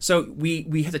overnight. So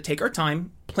we have to take our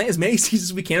time, plant as many seeds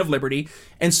as we can of liberty,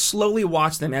 and slowly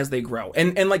watch them as they grow.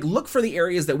 And like, look for the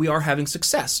areas that we are having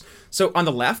success. So on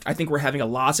the left, I think we're having a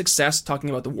lot of success talking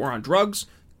about the war on drugs,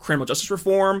 criminal justice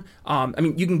reform. I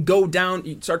mean, you can go down,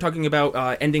 you start talking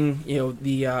about ending,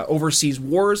 the overseas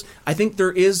wars. I think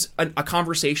there is a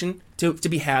conversation to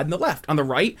be had on the left. On the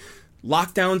right,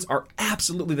 lockdowns are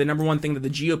absolutely the number one thing that the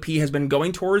GOP has been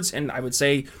going towards, and I would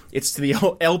say it's to the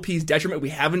LP's detriment. We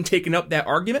haven't taken up that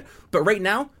argument, but right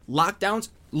now, lockdowns,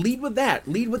 lead with that.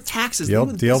 Lead with taxes. The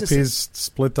lead with businesses. LP's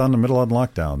split down the middle on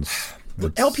lockdowns.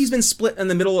 LP's been split in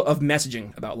the middle of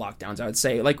messaging about lockdowns, I would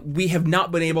say. Like, we have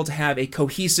not been able to have a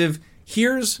cohesive,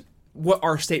 here's what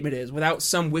our statement is, without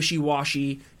some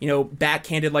wishy-washy,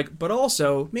 backhanded, like, but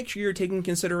also make sure you're taking into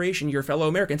consideration your fellow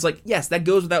Americans. Like, yes, that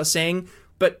goes without saying,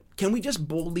 but can we just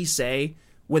boldly say,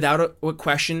 without a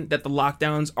question, that the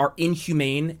lockdowns are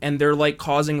inhumane and they're like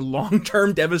causing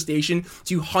long-term devastation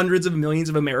to hundreds of millions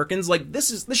of Americans? Like,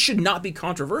 this should not be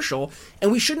controversial,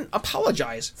 and we shouldn't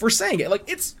apologize for saying it. Like,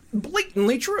 it's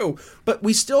blatantly true, but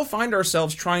we still find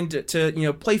ourselves trying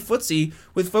to play footsie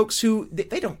with folks who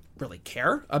they don't really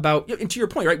care about. And to your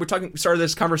point, right? We started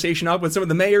this conversation up with some of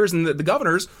the mayors and the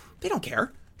governors. They don't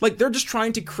care. Like, they're just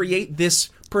trying to create this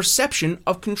perception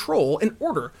of control and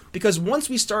order, because once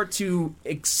we start to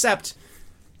accept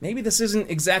maybe this isn't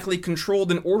exactly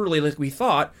controlled and orderly like we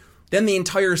thought, then the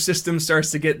entire system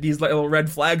starts to get these little red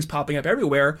flags popping up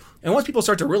everywhere. And once people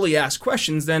start to really ask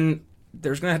questions, then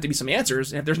there's going to have to be some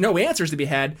answers. And if there's no answers to be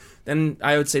had, then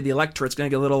I would say the electorate's going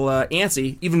to get a little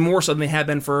antsy, even more so than they have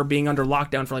been for being under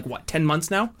lockdown for 10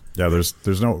 months now? Yeah,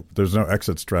 there's no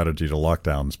exit strategy to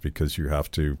lockdowns, because you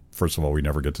have to, first of all, we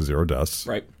never get to 0 deaths.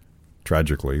 Right.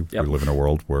 Tragically, yep. We live in a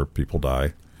world where people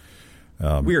die.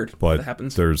 Weird, but that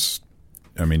happens.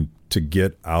 To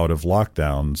get out of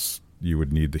lockdowns, you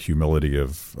would need the humility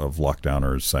of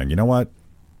lockdowners saying, you know what,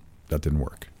 that didn't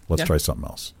work. Let's try something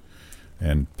else.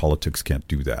 And politics can't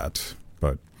do that.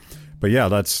 But yeah,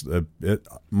 that's it.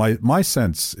 My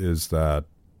sense is that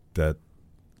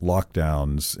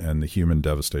lockdowns and the human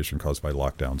devastation caused by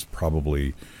lockdowns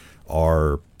probably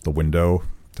are the window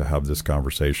to have this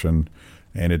conversation.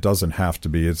 And it doesn't have to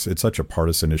be. It's such a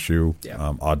partisan issue,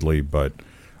 oddly, but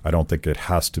I don't think it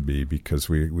has to be, because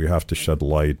we have to shed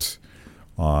light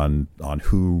on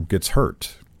who gets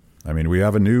hurt. I mean, we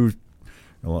have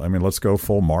let's go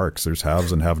full Marx. There's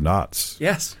haves and have-nots.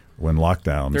 Yes. When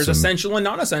lockdowns. There's essential and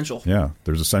non-essential. Yeah.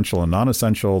 There's essential and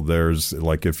non-essential. There's,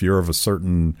 like, if you're of a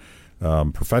certain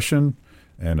profession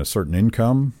and a certain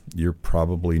income, you're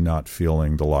probably not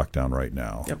feeling the lockdown right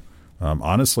now. Yep.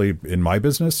 Honestly, in my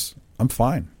business, I'm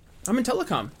fine. I'm in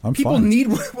telecom. I'm People fine. need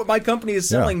what my company is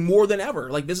selling more than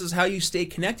ever. Like, this is how you stay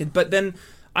connected. But then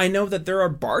I know that there are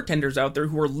bartenders out there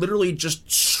who are literally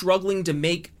just struggling to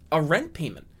make a rent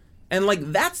payment. And,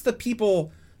 like, that's the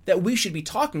people that we should be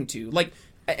talking to. Like,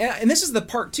 and this is the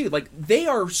part, too. Like, they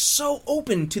are so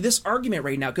open to this argument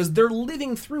right now because they're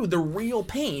living through the real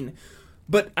pain.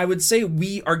 But I would say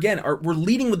we're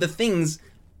leading with the things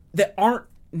that aren't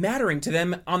mattering to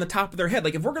them on the top of their head.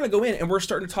 Like, if we're going to go in and we're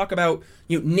starting to talk about,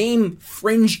 name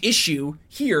fringe issue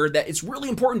here that it's really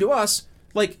important to us,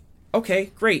 like,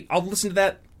 okay, great. I'll listen to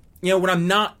that, when I'm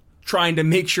not trying to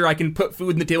make sure I can put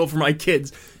food on the table for my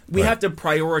kids. We have to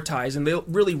prioritize and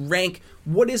really rank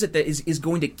what is it that is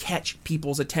going to catch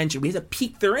people's attention. We have to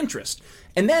pique their interest.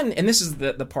 And this is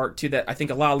the part, too, that I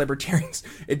think a lot of libertarians,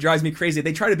 it drives me crazy.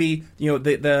 They try to be,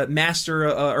 the master,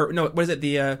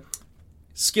 the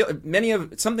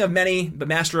something of many, but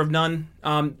master of none.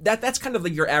 That's kind of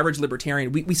like your average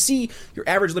libertarian. We see your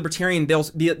average libertarian. They'll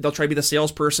try to be the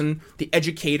salesperson, the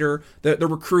educator, the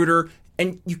recruiter,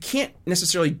 and you can't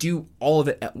necessarily do all of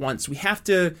it at once. We have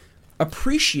to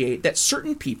appreciate that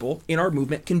certain people in our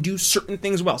movement can do certain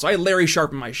things well. So I had Larry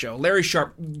Sharpe on my show. Larry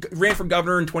Sharpe ran for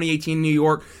governor in 2018 in New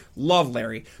York. Love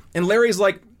Larry. And Larry's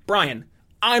like, Brian,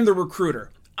 I'm the recruiter.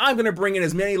 I'm going to bring in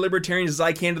as many libertarians as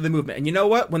I can to the movement. And you know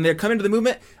what? When they come into the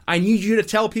movement, I need you to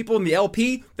tell people in the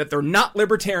LP that they're not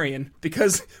libertarian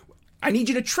because I need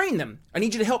you to train them. I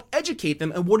need you to help educate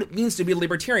them on what it means to be a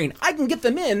libertarian. I can get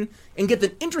them in and get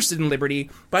them interested in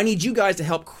liberty, but I need you guys to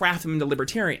help craft them into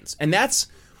libertarians. And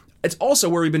it's also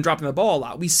where we've been dropping the ball a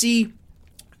lot. We see,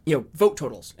 vote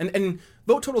totals. And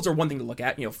vote totals are one thing to look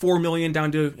at, 4 million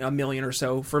down to a million or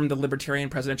so from the libertarian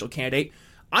presidential candidate.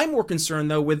 I'm more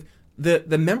concerned, though, with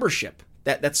the membership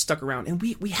that's stuck around. And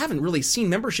we haven't really seen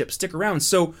membership stick around.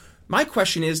 So my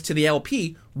question is to the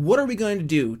LP, what are we going to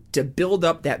do to build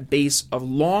up that base of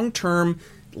long-term,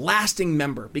 lasting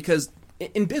member? Because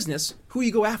in business, who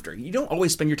you go after? You don't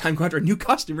always spend your time going after new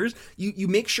customers. You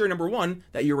make sure, number one,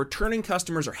 that your returning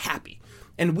customers are happy.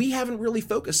 And we haven't really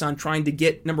focused on trying to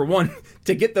get, number one,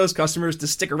 to get those customers to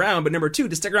stick around, but number two,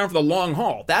 to stick around for the long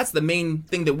haul. That's the main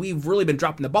thing that we've really been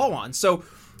dropping the ball on. So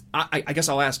I guess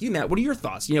I'll ask you, Matt, what are your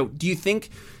thoughts? Do you think,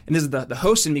 and this is the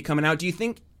host in me coming out, do you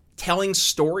think telling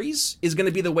stories is going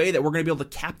to be the way that we're going to be able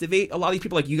to captivate a lot of these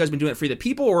people, like you guys have been doing it for the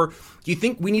people? Or do you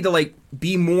think we need to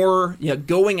be more,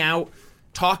 going out,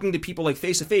 talking to people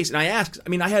face to face? And I asked,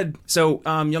 I had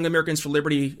Young Americans for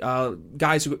Liberty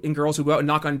guys and girls who go out and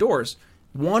knock on doors.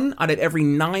 1 out of every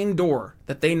 9 door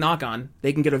that they knock on,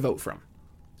 they can get a vote from.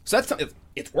 So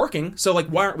it's working. So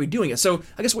why aren't we doing it? So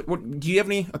I guess what do you have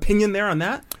any opinion there on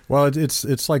that? Well,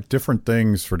 it's like different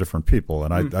things for different people,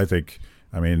 and I think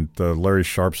the Larry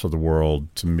Sharpes of the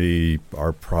world to me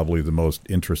are probably the most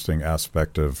interesting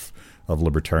aspect of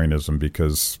libertarianism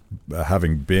because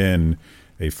having been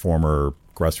a former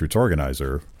grassroots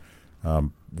organizer,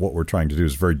 what we're trying to do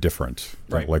is very different.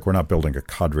 Right. Like we're not building a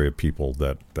cadre of people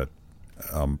that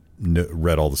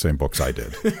read all the same books I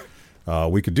did.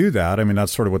 We could do that.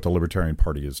 That's sort of what the Libertarian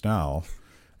Party is now,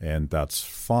 and that's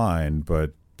fine.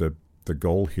 But the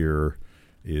goal here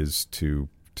is to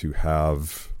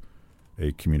have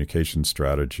a communication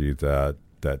strategy that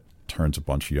turns a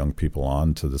bunch of young people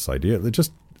on to this idea. They're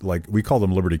just we call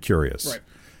them liberty curious. Right.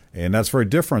 And that's very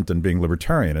different than being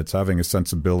libertarian. It's having a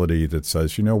sensibility that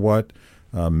says, you know what,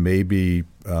 maybe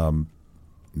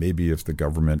if the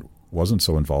government wasn't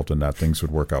so involved in that, things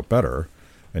would work out better.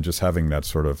 And just having that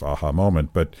sort of aha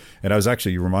moment. And I was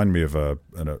actually, you remind me of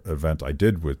an event I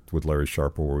did with Larry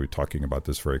Sharpe where we were talking about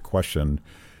this very question.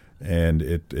 And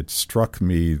it struck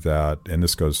me that, and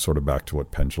this goes sort of back to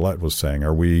what Penn Jillette was saying,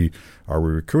 are we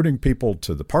recruiting people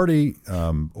to the party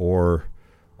or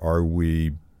are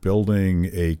we building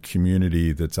a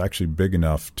community that's actually big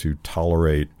enough to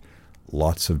tolerate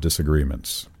lots of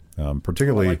disagreements,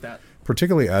 particularly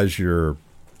as you're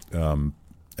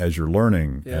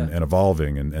learning and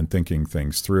evolving and thinking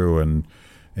things through. And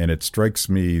it strikes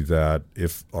me that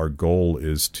if our goal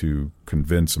is to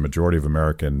convince a majority of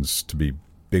Americans to be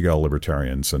big L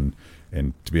libertarians and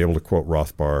to be able to quote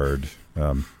Rothbard,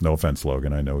 no offense,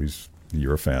 Logan, I know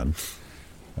you're a fan,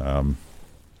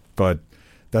 but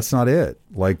that's not it.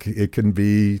 It can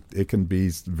be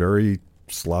very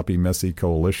sloppy, messy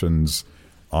coalitions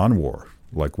on war,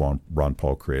 like Ron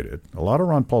Paul created. A lot of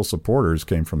Ron Paul supporters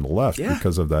came from the left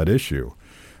because of that issue.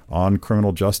 On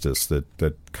criminal justice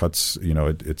that cuts,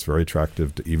 it's very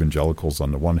attractive to evangelicals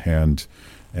on the one hand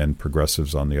and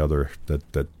progressives on the other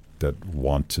that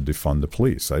want to defund the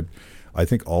police. I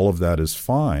think all of that is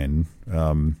fine.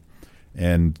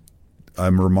 And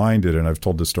I'm reminded, and I've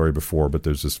told this story before, but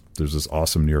there's this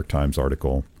awesome New York Times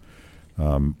article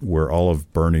where all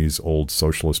of Bernie's old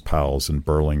socialist pals in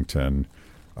Burlington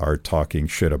are talking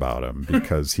shit about him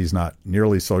because he's not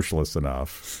nearly socialist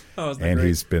enough. Oh, and great?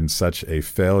 He's been such a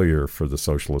failure for the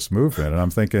socialist movement. And I'm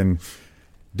thinking,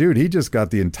 dude, he just got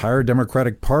the entire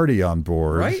Democratic Party on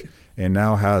board. Right. And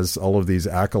now has all of these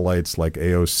acolytes like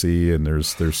AOC, and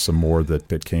there's some more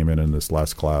that came in this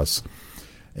last class.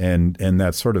 And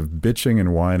that sort of bitching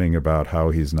and whining about how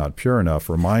he's not pure enough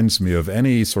reminds me of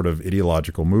any sort of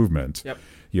ideological movement. Yep.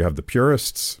 You have the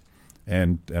purists,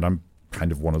 and I'm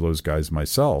kind of one of those guys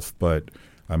myself, but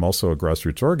I'm also a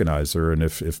grassroots organizer. And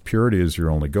if purity is your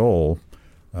only goal,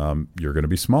 you're going to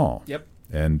be small. Yep.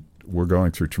 And we're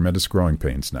going through tremendous growing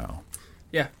pains now.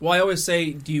 Yeah. Well, I always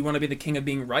say, do you want to be the king of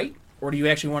being right, or do you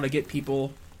actually want to get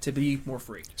people to be more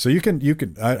free? So you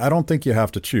can. I don't think you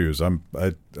have to choose. I'm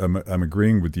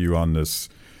agreeing with you on this.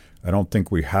 I don't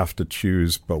think we have to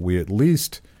choose, but we at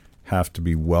least have to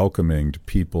be welcoming to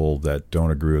people that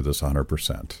don't agree with us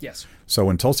 100%. Yes. So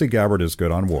when Tulsi Gabbard is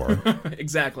good on war,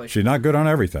 Exactly. she's not good on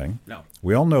everything. No.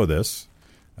 We all know this.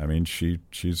 I mean,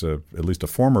 she's at least a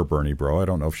former Bernie bro. I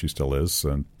don't know if she still is,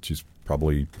 and she's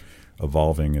probably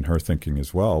evolving in her thinking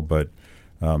as well. But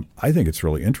I think it's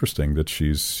really interesting that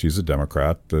she's a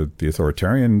Democrat. The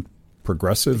authoritarian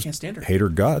progressives can't stand her. hate her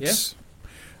guts.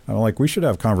 Yeah. Like, we should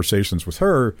have conversations with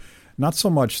her, not so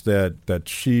much that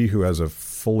she, who has a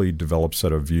fully developed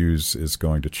set of views, is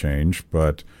going to change,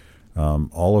 but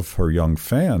all of her young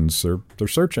fans, they're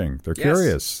searching. They're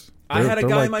curious. I had a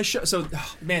guy in my show. So,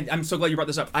 man, I'm so glad you brought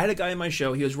this up. I had a guy in my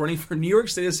show. He was running for New York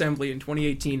State Assembly in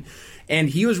 2018, and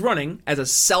he was running as a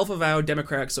self-avowed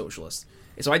Democratic socialist.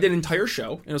 And so I did an entire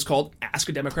show, and it was called Ask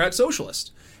a Democratic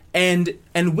Socialist. And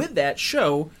with that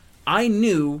show, I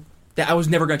knew that I was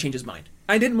never going to change his mind.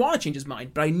 I didn't want to change his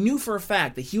mind, but I knew for a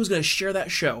fact that he was going to share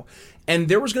that show. And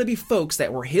there was going to be folks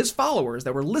that were his followers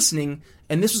that were listening,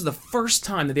 and this was the first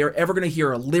time that they were ever going to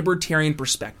hear a libertarian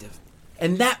perspective.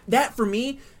 And that for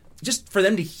me, just for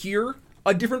them to hear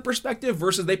a different perspective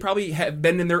versus they probably have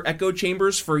been in their echo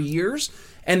chambers for years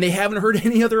and they haven't heard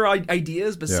any other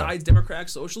ideas besides democratic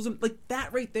socialism, like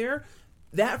that right there,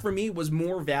 that for me was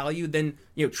more value than,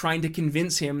 trying to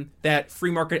convince him that free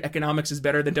market economics is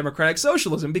better than democratic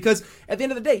socialism, because at the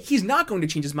end of the day, he's not going to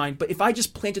change his mind. But if I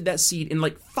just planted that seed in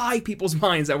like 5 people's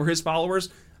minds that were his followers,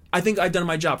 I think I've done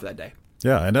my job for that day.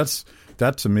 Yeah, and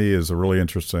that to me is a really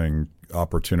interesting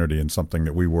opportunity and something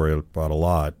that we worry about a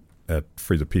lot at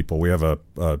Free the People. We have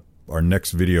our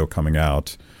next video coming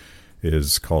out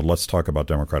is called "Let's Talk About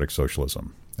Democratic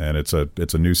Socialism," and it's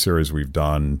a new series we've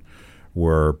done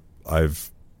where I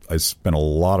spent a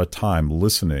lot of time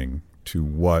listening to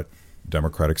what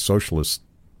democratic socialists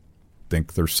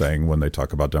think they're saying when they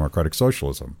talk about democratic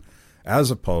socialism, as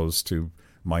opposed to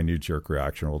my knee-jerk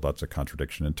reaction, well, that's a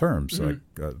contradiction in terms.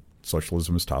 Mm-hmm. Like,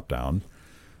 socialism is top-down.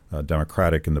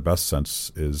 Democratic, in the best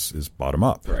sense, is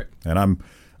bottom-up. Right. And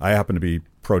I happen to be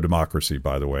pro-democracy,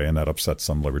 by the way, and that upsets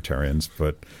some libertarians.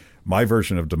 But my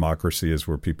version of democracy is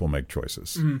where people make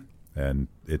choices. Mm-hmm. And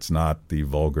it's not the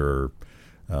vulgar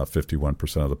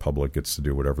 51% of the public gets to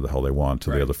do whatever the hell they want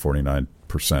to the other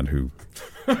 49% who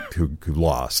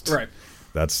lost. Right.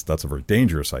 That's a very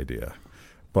dangerous idea.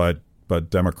 But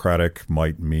democratic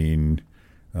might mean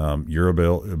your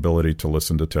ability to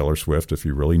listen to Taylor Swift if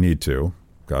you really need to.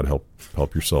 God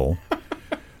help your soul.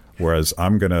 Whereas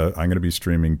I'm gonna be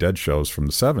streaming dead shows from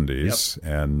the 70s,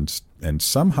 and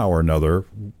somehow or another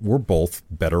we're both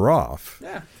better off.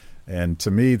 Yeah. And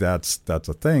to me, that's a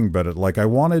thing. But I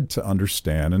wanted to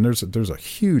understand, and there's a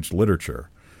huge literature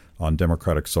on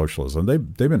democratic socialism.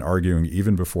 They've been arguing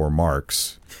even before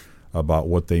Marx about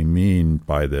what they mean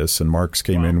by this. And Marx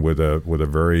came in with a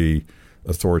very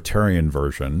authoritarian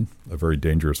version, a very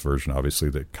dangerous version, obviously,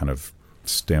 that kind of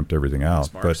stamped everything out.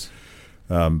 But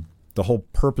the whole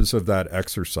purpose of that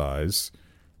exercise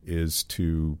is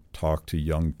to talk to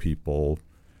young people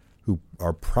who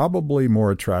are probably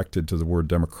more attracted to the word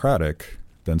democratic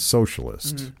than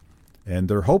socialist. Mm-hmm. And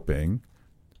they're hoping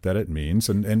that it means,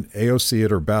 and AOC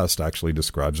at her best actually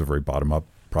describes a very bottom-up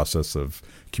process of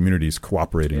communities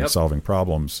cooperating and solving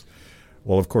problems.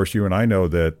 Well, of course, you and I know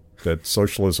that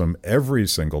socialism every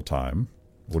single time,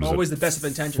 always the best of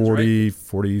intentions,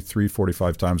 43,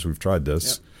 45 times we've tried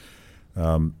this,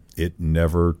 it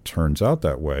never turns out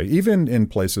that way. Even in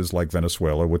places like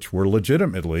Venezuela, which were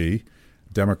legitimately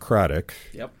democratic,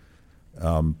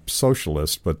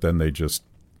 socialist, but then they just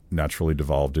naturally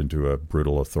devolved into a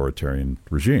brutal authoritarian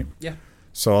regime. Yeah.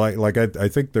 So I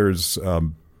think there's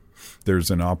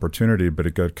an opportunity, but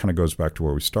it kind of goes back to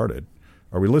where we started.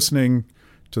 Are we listening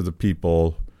to the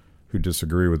people who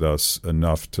disagree with us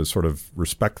enough to sort of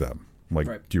respect them?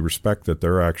 Do you respect that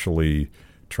they're actually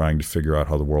trying to figure out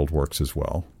how the world works as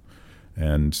well.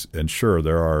 And sure,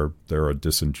 there are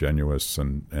disingenuous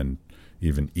and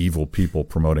even evil people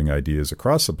promoting ideas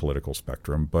across the political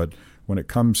spectrum. But when it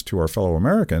comes to our fellow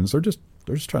Americans, they're just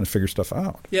trying to figure stuff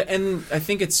out. Yeah, and I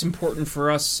think it's important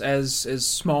for us as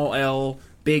small L,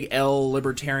 big L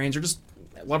libertarians, or just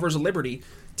lovers of liberty,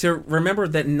 to remember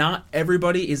that not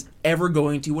everybody is ever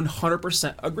going to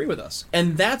 100% agree with us.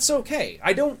 And that's okay.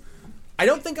 I don't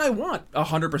think I want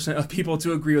 100% of people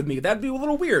to agree with me. That'd be a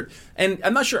little weird. And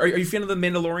I'm not sure. Are you a fan of The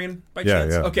Mandalorian by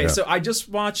chance? Yeah. Okay, yeah. so I just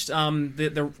watched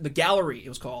the gallery. It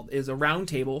was called is a round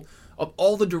table of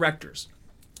all the directors.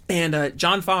 And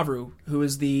Jon Favreau, who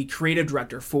is the creative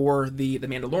director for the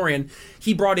Mandalorian,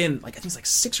 he brought in I think it's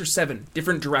 6 or 7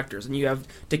 different directors, and you have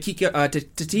Taika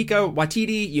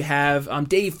Waititi, you have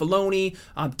Dave Filoni,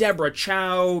 Deborah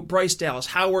Chow, Bryce Dallas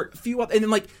Howard, a few other, and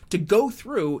then to go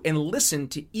through and listen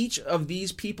to each of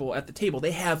these people at the table.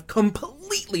 They have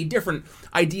completely different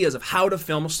ideas of how to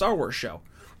film a Star Wars show.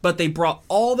 But they brought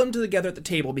all of them together at the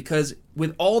table because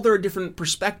with all their different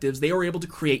perspectives, they were able to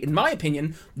create, in my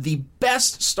opinion, the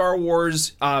best Star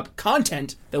Wars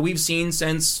content that we've seen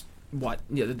since,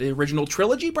 the original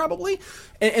trilogy, probably?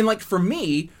 And for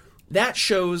me, that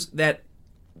shows that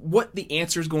what the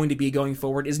answer is going to be going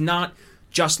forward is not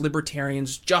just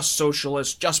libertarians, just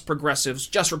socialists, just progressives,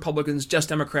 just Republicans, just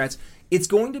Democrats. It's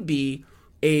going to be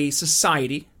a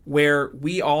society where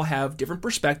we all have different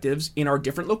perspectives in our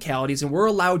different localities, and we're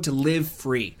allowed to live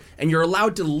free. And you're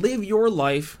allowed to live your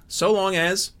life so long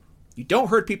as you don't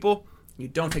hurt people, you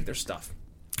don't take their stuff.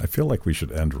 I feel like we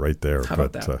should end right there. How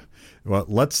about that? Well,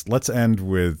 let's end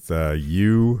with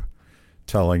you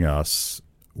telling us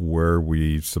where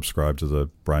we subscribe to the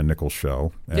Brian Nichols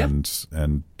Show and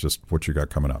just what you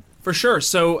got coming up. For sure.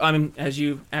 So, as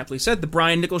you aptly said, the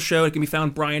Brian Nichols Show, it can be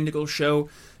found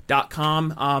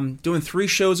briannicholsshow.com. Doing 3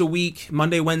 shows a week,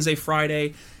 Monday, Wednesday,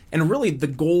 Friday. And really the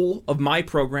goal of my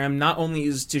program not only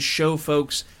is to show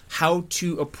folks how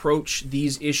to approach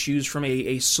these issues from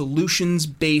a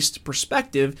solutions-based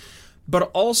perspective,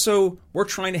 but also we're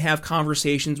trying to have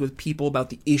conversations with people about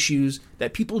the issues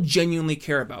that people genuinely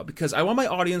care about, because I want my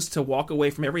audience to walk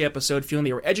away from every episode feeling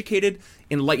they were educated,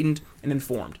 enlightened, and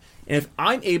informed. And if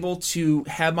I'm able to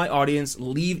have my audience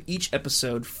leave each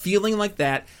episode feeling like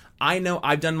that, I know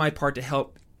I've done my part to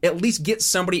help at least get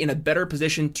somebody in a better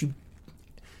position to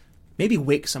maybe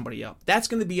wake somebody up. That's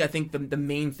going to be, I think, the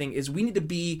main thing is we need to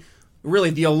be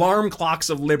really the alarm clocks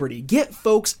of liberty. Get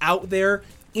folks out there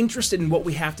interested in what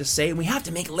we have to say, and we have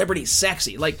to make liberty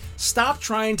sexy. Stop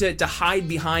trying to hide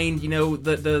behind,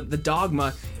 the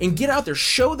dogma, and get out there.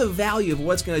 Show the value of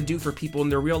what it's going to do for people in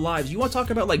their real lives. You want to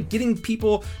talk about getting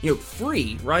people,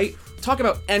 free, right? Talk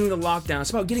about ending the lockdown. It's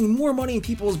about getting more money in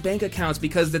people's bank accounts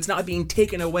because it's not being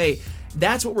taken away.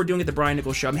 That's what we're doing at the Brian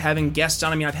Nichols Show. I'm having guests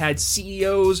on. I've had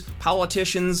CEOs,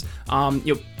 politicians.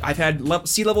 I've had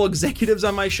C-level executives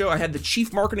on my show. I had the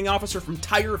chief marketing officer from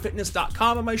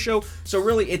TigerFitness.com on my show. So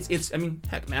really,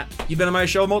 heck, Matt, you've been on my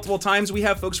show multiple times. We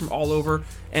have folks from all over.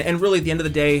 And really, at the end of the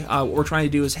day, what we're trying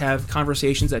to do is have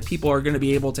conversations that people are going to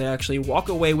be able to actually walk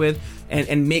away with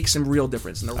and make some real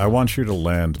difference in the world. I want you to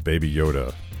land Baby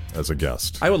Yoda as a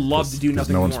guest. I would love to do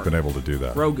nothing more. No one's been able to do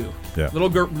that. Grogu. Yeah. Little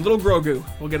Grogu.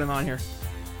 We'll get him on here.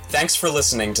 Thanks for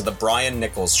listening to The Brian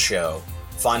Nichols Show.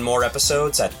 Find more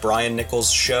episodes at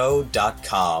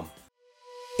briannicholsshow.com.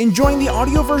 Enjoying the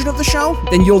audio version of the show?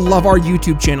 Then you'll love our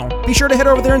YouTube channel. Be sure to head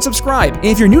over there and subscribe. And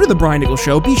if you're new to The Brian Nichols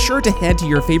Show, be sure to head to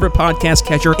your favorite podcast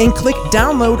catcher and click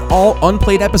download all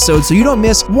unplayed episodes so you don't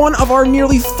miss one of our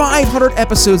nearly 500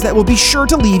 episodes that will be sure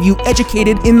to leave you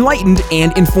educated, enlightened,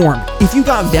 and informed. If you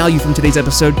got value from today's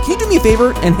episode, can you do me a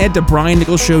favor and head to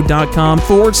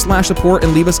briannicholsshow.com/support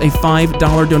and leave us a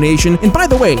 $5 donation? And by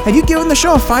the way, have you given the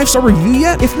show a 5-star review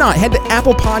yet? If not, head to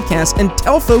Apple Podcasts and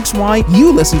tell folks why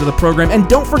you listen to the program, and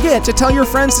don't forget to tell your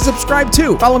friends to subscribe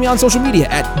too. Follow me on social media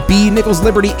at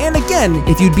bnicholsliberty. And again,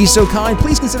 if you'd be so kind,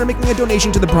 please consider making a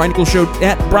donation to The Brian Nichols Show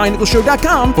at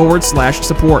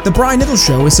briannicholsshow.com/support. The Brian Nichols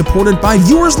Show is supported by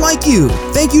viewers like you.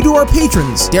 Thank you to our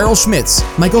patrons, Daryl Schmitz,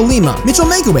 Michael Lima, Mitchell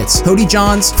Mankiewicz, Cody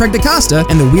Johns, Craig DaCosta,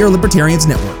 and the We Are Libertarians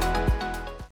Network.